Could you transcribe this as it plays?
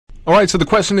Alright, so the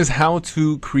question is how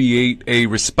to create a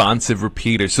responsive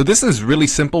repeater. So this is really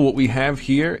simple. What we have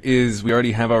here is we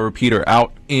already have our repeater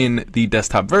out in the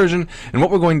desktop version, and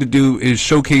what we're going to do is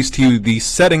showcase to you the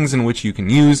settings in which you can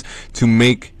use to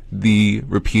make the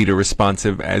repeater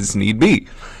responsive as need be.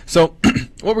 So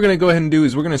what we're going to go ahead and do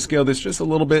is we're going to scale this just a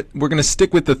little bit. We're going to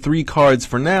stick with the 3 cards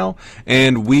for now,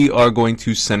 and we are going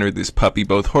to center this puppy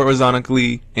both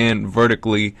horizontally and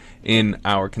vertically in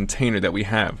our container that we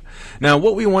have. Now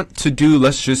what we want to do,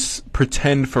 let's just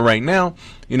pretend for right now,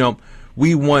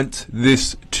 we want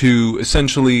this to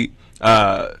essentially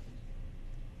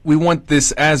we want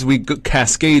this as we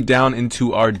cascade down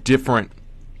into our different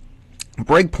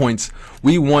breakpoints,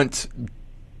 we want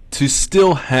to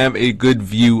still have a good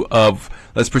view of,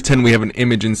 let's pretend we have an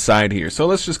image inside here. So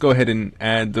let's just go ahead and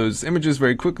add those images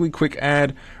very quickly. Quick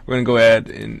add. We're going to go add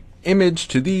an image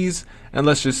to these, and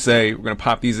let's just say we're going to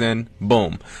pop these in.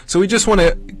 Boom. So we just want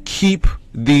to keep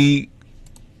the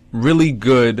really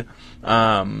good,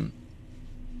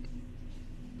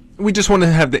 we just want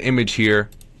to have the image here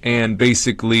and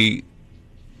basically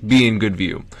be in good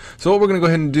view. So what we're going to go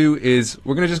ahead and do is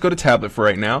we're going to just go to tablet for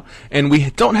right now, and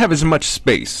we don't have as much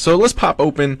space. So let's pop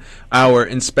open our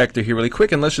inspector here really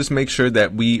quick, and let's just make sure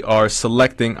that we are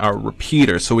selecting our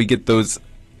repeater so we get those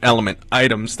element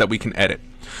items that we can edit.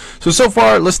 So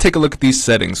far, let's take a look at these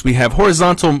settings. We have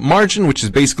horizontal margin, which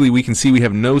is basically we can see we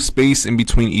have no space in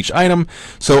between each item.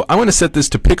 So I'm going to set this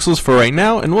to pixels for right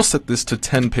now, and we'll set this to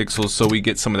 10 pixels so we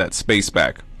get some of that space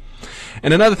back.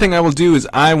 And another thing I will do is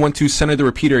I want to center the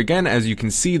repeater again. As you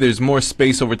can see, there's more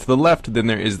space over to the left than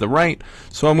there is the right.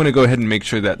 So I'm going to go ahead and make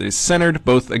sure that it is centered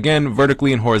both, again,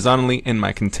 vertically and horizontally in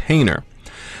my container.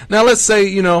 Now let's say,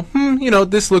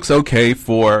 this looks okay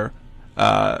for,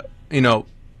 for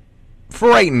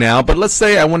right now, but let's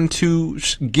say I wanted to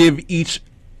give each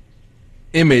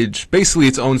image basically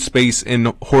its own space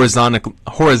in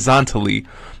horizontally,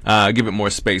 give it more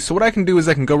space. So what I can do is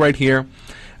I can go right here.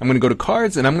 I'm going to go to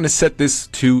cards, and I'm going to set this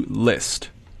to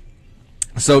list.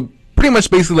 So pretty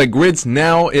much basically like grids,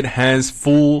 now it has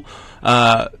full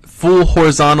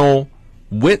horizontal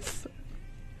width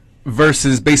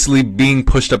versus basically being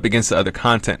pushed up against the other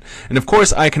content. And of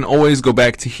course I can always go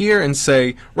back to here and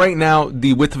say right now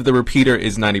the width of the repeater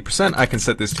is 90%. I can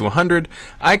set this to 100.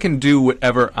 I can do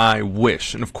whatever I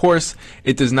wish, and of course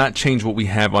it does not change what we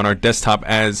have on our desktop,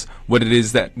 as what it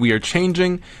is that we are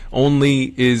changing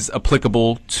only is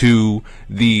applicable to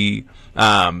the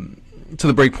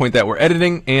breakpoint that we're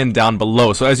editing and down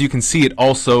below. So as you can see, it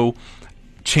also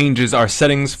changes our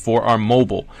settings for our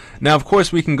mobile. Now of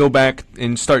course we can go back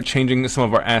and start changing some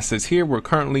of our assets here. We're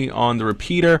currently on the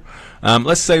repeater.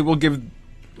 Let's say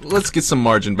let's get some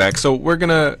margin back. So we're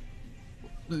gonna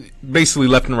basically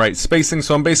left and right spacing.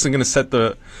 So I'm basically gonna set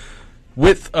the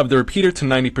width of the repeater to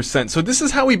 90%. So this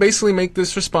is how we basically make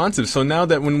this responsive. So now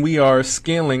that when we are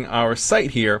scaling our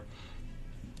site here,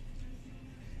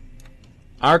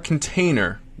 our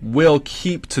container will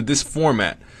keep to this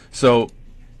format. So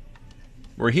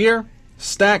we're here,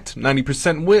 stacked,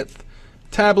 90% width,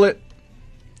 tablet,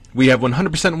 we have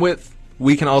 100% width.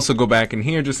 We can also go back in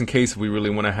here just in case if we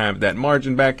really want to have that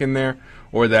margin back in there,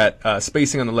 or that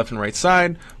spacing on the left and right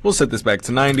side. We'll set this back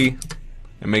to 90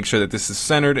 and make sure that this is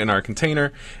centered in our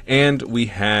container, and we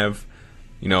have,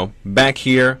 back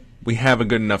here, we have a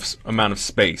good enough amount of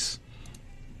space.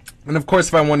 And of course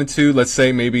if I wanted to, let's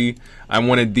say maybe I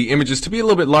wanted the images to be a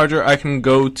little bit larger, I can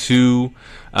go to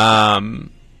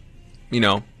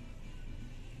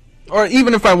or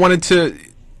even if I wanted to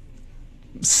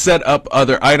set up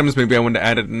other items, maybe I wanted to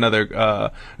add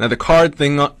another card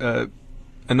thing,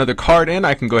 another card in,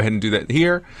 I can go ahead and do that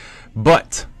here.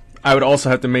 But I would also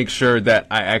have to make sure that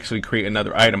I actually create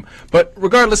another item. But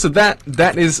regardless of that,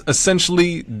 that is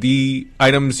essentially the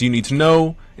items you need to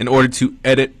know in order to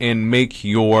edit and make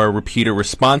your repeater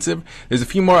responsive. There's a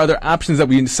few more other options that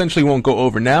we essentially won't go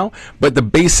over now, but the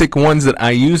basic ones that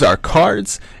I use are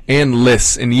cards and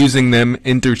lists, and using them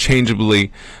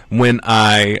interchangeably when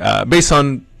I, based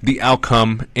on the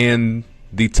outcome and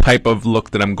the type of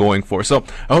look that I'm going for. So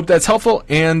I hope that's helpful,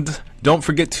 and don't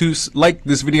forget to like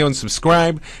this video and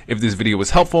subscribe if this video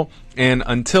was helpful. And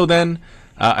until then,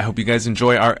 I hope you guys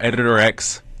enjoy our Editor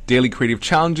X daily creative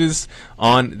challenges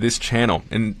on this channel.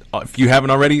 And if you haven't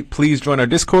already, please join our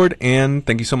Discord, and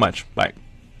thank you so much. Bye.